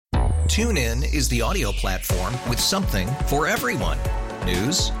TuneIn is the audio platform with something for everyone.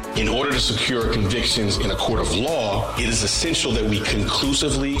 News. In order to secure convictions in a court of law, it is essential that we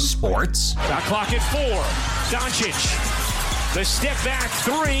conclusively. Sports. Got clock at 4. Doncic. The step back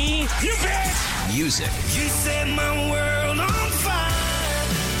 3. You bet. Music. You set my world on fire.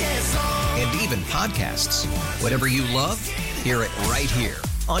 Yes, and even podcasts. Whatever you love, hear it right here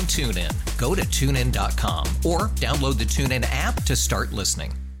on TuneIn. Go to TuneIn.com or download the TuneIn app to start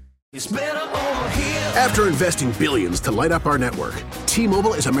listening. It's better over here. After investing billions to light up our network,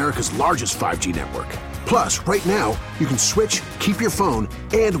 T-Mobile is America's largest 5G network. Plus, right now, you can switch, keep your phone,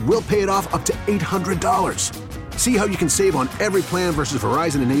 and we'll pay it off up to $800. See how you can save on every plan versus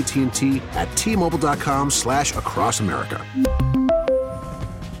Verizon and AT&T at T-Mobile.com/across America.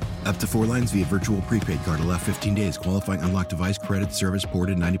 Up to 4 lines via virtual prepaid card. Allow 15 days. Qualifying unlocked device credit service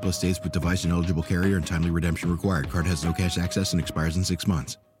ported 90-plus states with device and eligible carrier and timely redemption required. Card has no cash access and expires in 6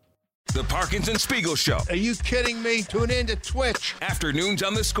 months. The Parkins and Spiegel Show. Are you kidding me? Tune in to Twitch. Afternoons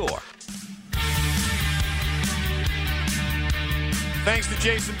on the Score. Thanks to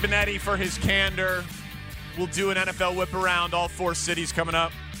Jason Benetti for his candor. We'll do an NFL whip around all 4 cities coming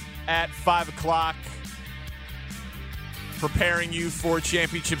up at 5 o'clock. Preparing you for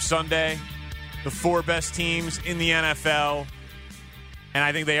Championship Sunday. The 4 best teams in the NFL. And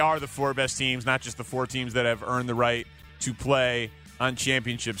I think they are the 4 best teams, not just the 4 teams that have earned the right to play on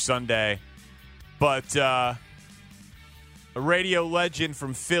Championship Sunday. But a radio legend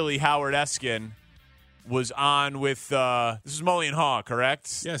from Philly, Howard Eskin, was on with, this is Mully and Haw,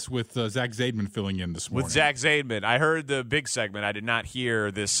 correct? Yes, with Zach Zaidman filling in this morning. With Zach Zaidman. I heard the big segment. I did not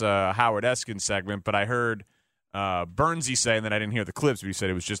hear this Howard Eskin segment, but I heard Bernsey saying that I didn't hear the clips, but he said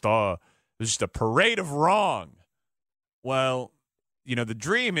it was just a parade of wrong. Well, you know, the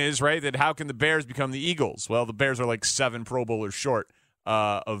dream is, right, that how can the Bears become the Eagles? Well, the Bears are like 7 Pro Bowlers short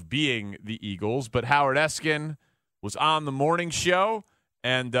of being the Eagles. But Howard Eskin was on the morning show,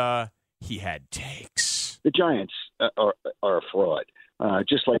 and he had takes. The Giants are a fraud,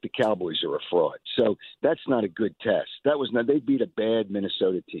 just like the Cowboys are a fraud. So that's not a good test. They beat a bad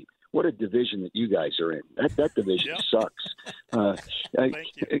Minnesota team. What a division that you guys are in. That division sucks.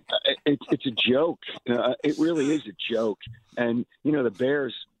 It's a joke. It really is a joke. And, you know, the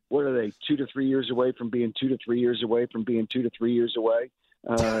Bears, what are they, 2 to 3 years away from being 2 to 3 years away from being 2 to 3 years away?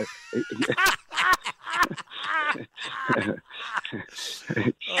 Oh,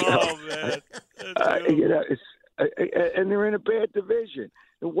 man. You know, and they're in a bad division.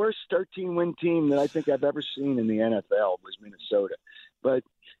 The worst 13-win team that I think I've ever seen in the NFL was Minnesota. But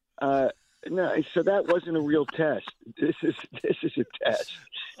no, so that wasn't a real test. This is a test.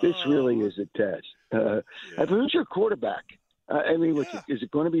 This really is a test. Who's your quarterback? I mean, is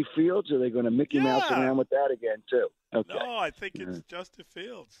it going to be Fields, or are they going to Mickey Mouse around with that again, too? Okay. No, I think it's Justin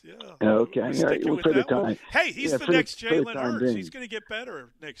Fields, Okay. All right. Well, for the time. Hey, he's the next Jalen Hurts. He's going to get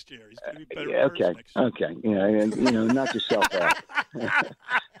better next year. He's going to be better than Hurts next year. Okay. Yeah, and, you know, knock yourself out.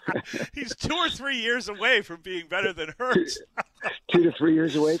 He's 2 or 3 years away from being better than Hurts. 2 to 3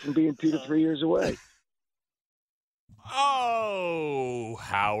 years away from being 2 to 3 years away. Oh,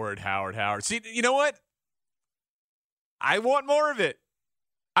 Howard. See, you know what? I want more of it.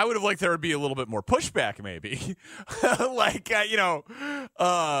 I would have liked there would be a little bit more pushback, maybe.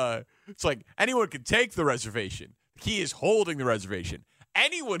 It's like anyone can take the reservation. He is holding the reservation.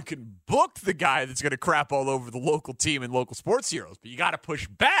 Anyone can book the guy that's going to crap all over the local team and local sports heroes, but you got to push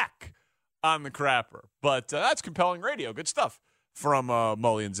back on the crapper. But that's compelling radio. Good stuff from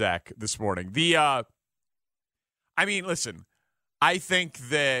Mully and Zach this morning. Listen, I think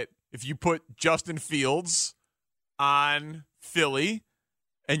that if you put Justin Fields on Philly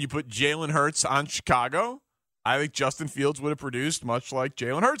and you put Jalen Hurts on Chicago, I think Justin Fields would have produced much like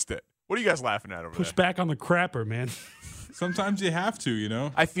Jalen Hurts did. What are you guys laughing at over there? Push back on the crapper, man. Sometimes you have to, you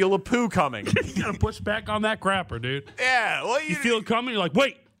know. I feel a poo coming. You got to push back on that crapper, dude. Yeah. Well, you feel it coming, you're like,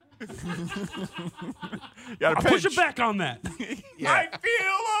 wait. I'll push it back on that. Yeah. I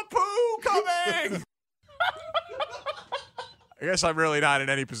feel a poo coming. I guess I'm really not in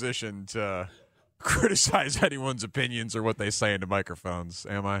any position to criticize anyone's opinions or what they say into microphones,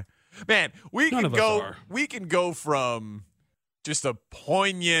 am I? Man, we can go from just a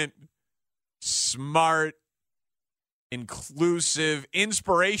poignant, smart, inclusive,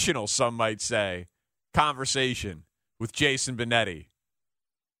 inspirational, some might say, conversation with Jason Benetti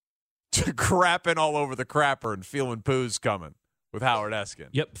to crapping all over the crapper and feeling poos coming with Howard Eskin.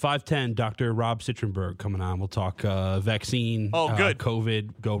 Yep, 5'10", Dr. Rob Citrenberg coming on. We'll talk vaccine, good.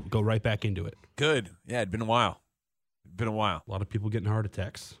 COVID, go right back into it. Good. Yeah, it'd been a while. A lot of people getting heart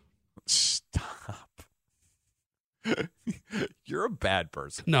attacks. Stop. You're a bad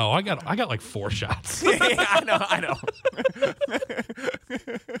person. No, I got like 4 shots. Yeah, I know.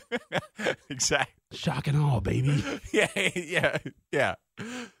 Exactly. Shock and awe, baby. Yeah.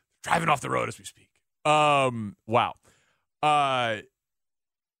 Driving off the road as we speak. Wow.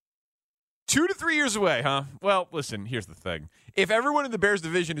 2 to 3 years away, huh? Well, listen, here's the thing. If everyone in the Bears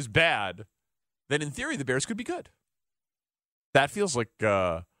division is bad, then in theory the Bears could be good. That feels like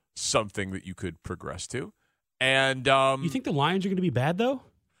something that you could progress to. And you think the Lions are going to be bad though?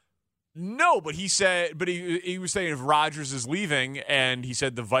 No, but he was saying if Rodgers is leaving, and he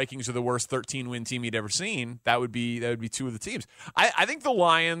said the Vikings are the worst 13-win team he'd ever seen, that would be 2 of the teams. I think the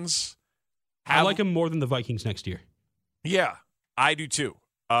Lions I like them more than the Vikings next year. Yeah, I do too.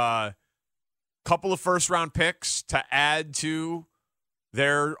 Couple of first-round picks to add to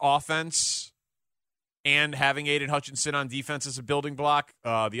their offense, and having Aiden Hutchinson on defense as a building block.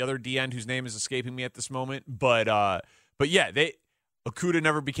 The other D-end whose name is escaping me at this moment, but yeah, Okudah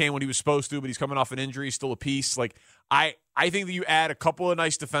never became what he was supposed to, but he's coming off an injury, still a piece. Like I think that you add a couple of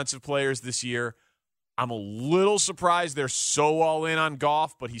nice defensive players this year. I'm a little surprised they're so all in on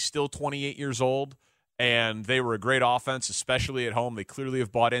Goff, but he's still 28 years old. And they were a great offense, especially at home. They clearly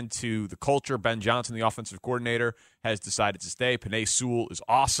have bought into the culture. Ben Johnson, the offensive coordinator, has decided to stay. Penei Sewell is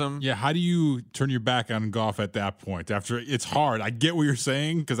awesome. Yeah, how do you turn your back on Goff at that point? After it's hard. I get what you're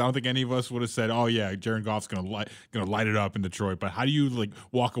saying, because I don't think any of us would have said, "Oh yeah, Jared Goff's gonna light it up in Detroit." But how do you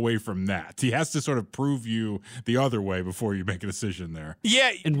walk away from that? He has to sort of prove you the other way before you make a decision there.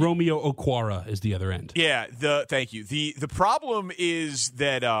 Yeah, and Romeo Okwara is the other end. Yeah, thank you. The problem is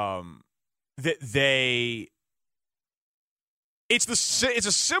that it's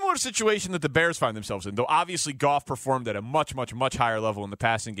a similar situation that the Bears find themselves in, though obviously Goff performed at a much, much, much higher level in the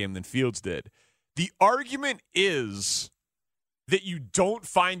passing game than Fields did. The argument is that you don't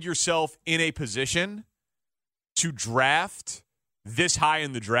find yourself in a position to draft this high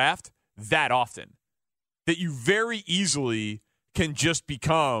in the draft that often, that you very easily can just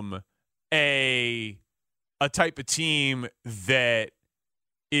become a type of team that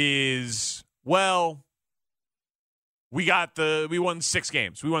is, well, we won 6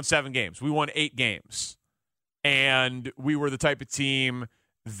 games. We won 7 games. We won 8 games. And we were the type of team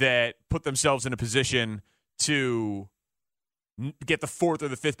that put themselves in a position to get the 4th or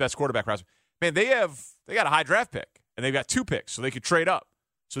the 5th best quarterback prospect. Man, they got a high draft pick, and they've got 2 picks, so they could trade up.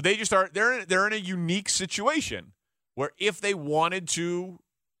 So they just are they're in a unique situation where if they wanted to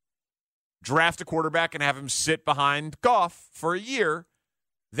draft a quarterback and have him sit behind Goff for a year,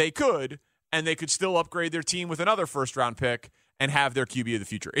 they could, and they could still upgrade their team with another first-round pick and have their QB of the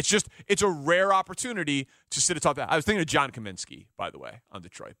future. It's a rare opportunity to sit atop that. I was thinking of John Kaminsky, by the way, on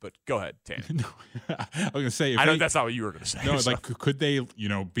Detroit, but go ahead, Tanny. I was going to say, that's not what you were going to say. No, so. Could they,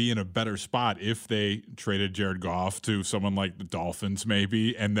 be in a better spot if they traded Jared Goff to someone like the Dolphins,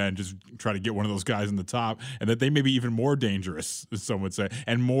 maybe, and then just try to get one of those guys in the top, and that they may be even more dangerous, some would say,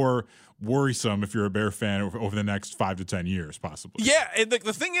 and more worrisome if you're a Bear fan over the next 5 to 10 years, possibly. Yeah, and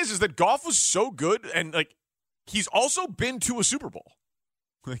the thing is that Goff was so good, and he's also been to a Super Bowl.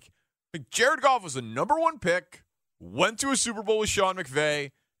 Like Jared Goff was the number 1 pick, went to a Super Bowl with Sean McVay,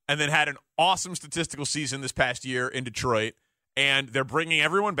 and then had an awesome statistical season this past year in Detroit. And they're bringing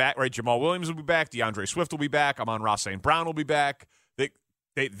everyone back, right? Jamal Williams will be back. DeAndre Swift will be back. Amon-Ra St. Brown will be back.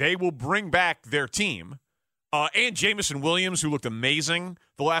 They will bring back their team. And Jamison Williams, who looked amazing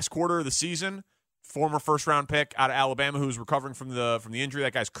the last quarter of the season, former first-round pick out of Alabama, who's recovering from the injury.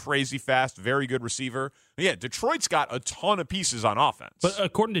 That guy's crazy fast, very good receiver. But yeah, Detroit's got a ton of pieces on offense. But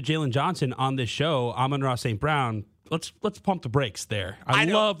according to Jalen Johnson on this show, Amon-Ra St. Brown, let's pump the brakes there. I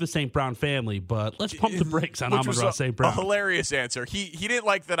love the St. Brown family, but let's pump the brakes on Amon-Ra St. Brown. A hilarious answer. He didn't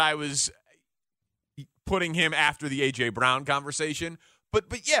like that I was putting him after the A.J. Brown conversation. But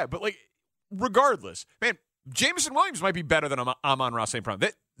regardless, man, Jamison Williams might be better than Amon-Ra St. Brown.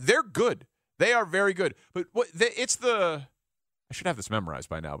 They're good. They are very good. But I should have this memorized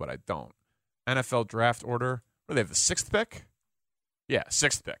by now, but I don't. NFL draft order. What do they have, the 6th pick? Yeah,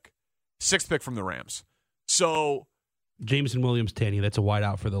 6th pick. 6th pick from the Rams. So Jamison Williams, Tanny, that's a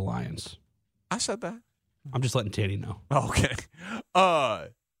wideout for the Lions. I said that. I'm just letting Tanny know. Okay.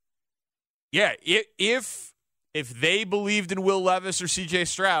 Yeah, if they believed in Will Levis or C.J.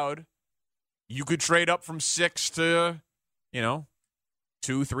 Stroud, you could trade up from 6 to,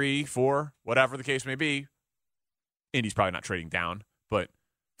 2, 3, 4, whatever the case may be. Indy's probably not trading down, but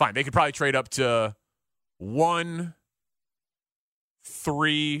fine. They could probably trade up to 1,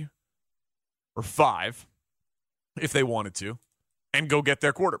 3, or 5 if they wanted to and go get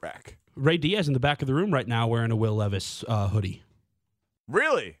their quarterback. Ray Diaz in the back of the room right now wearing a Will Levis hoodie.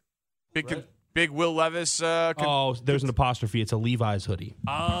 Really? Big Will Levis. There's an apostrophe. It's a Levi's hoodie.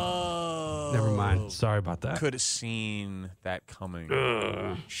 Oh. Never mind. Sorry about that. Could have seen that coming.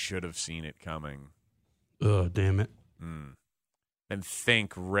 Should have seen it coming. Damn it. And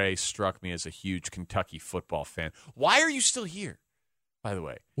think Ray struck me as a huge Kentucky football fan. Why are you still here, by the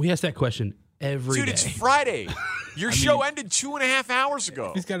way? We ask that question every day. Dude, it's Friday. Your show ended 2.5 hours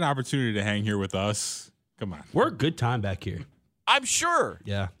ago. He's got an opportunity to hang here with us. Come on. We're a good time back here. I'm sure.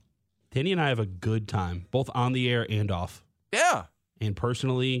 Yeah. Danny and I have a good time, both on the air and off. Yeah. And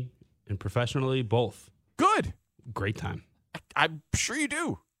personally and professionally, both. Good. Great time. I'm sure you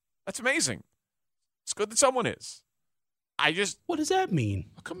do. That's amazing. It's good that someone is. What does that mean?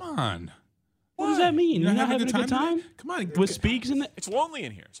 Oh, come on. What does that mean? You're not having a good time? Come on. With Speaks in the... It's lonely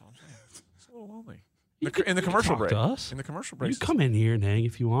in here. That's all I'm saying. It's a little lonely. In the commercial break. To us. In the commercial break. You come in here and hang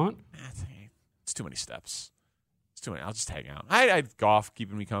if you want. It's too many steps. It's too many. I'll just hang out. I had golf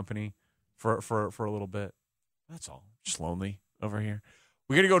keeping me company for a little bit. That's all. Just lonely over here.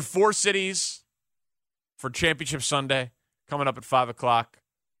 We're going to go to 4 cities for Championship Sunday coming up at 5 o'clock.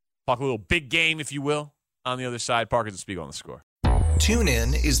 Talk a little big game, if you will. On the other side, Parkins and Spiegel on the Score.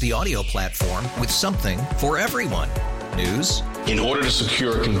 TuneIn is the audio platform with something for everyone. News. In order to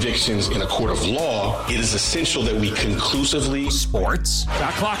secure convictions in a court of law, it is essential that we conclusively. Sports.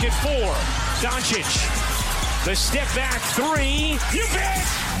 Got clock at 4. Doncic. The step back 3. You bet.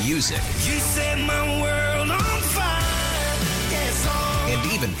 Music. You set my world on fire. Yes,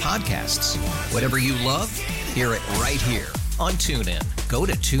 and even podcasts. Whatever you love, hear it right here on TuneIn. Go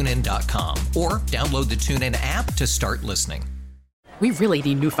to TuneIn.com or download the TuneIn app to start listening. We really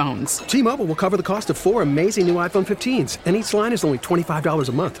need new phones. T-Mobile will cover the cost of 4 amazing new iPhone 15s, and each line is only $25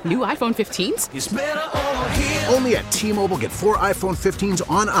 a month. New iPhone 15s? It's better over here. Only at T-Mobile, get 4 iPhone 15s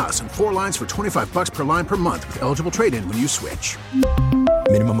on us and 4 lines for $25 per line per month with eligible trade-in when you switch.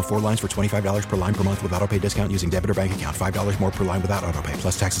 Minimum of 4 lines for $25 per line per month with autopay discount using debit or bank account. $5 more per line without autopay,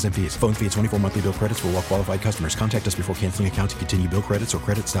 plus taxes and fees. Phone fee at 24 monthly bill credits for well-qualified customers. Contact us before canceling account to continue bill credits or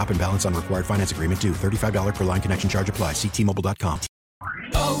credit stop and balance on required finance agreement due. $35 per line connection charge applies. See T-Mobile.com.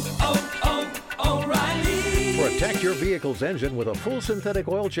 O'Reilly. Protect your vehicle's engine with a full synthetic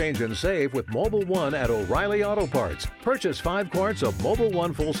oil change and save with Mobil 1 at O'Reilly Auto Parts. Purchase 5 quarts of Mobil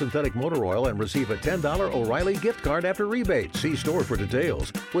 1 full synthetic motor oil and receive a $10 O'Reilly gift card after rebate. See store for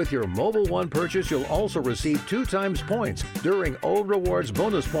details. With your Mobil 1 purchase, you'll also receive 2 times points during O Rewards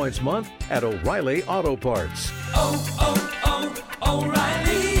Bonus Points Month at O'Reilly Auto Parts.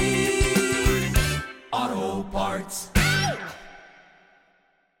 O'Reilly Auto Parts.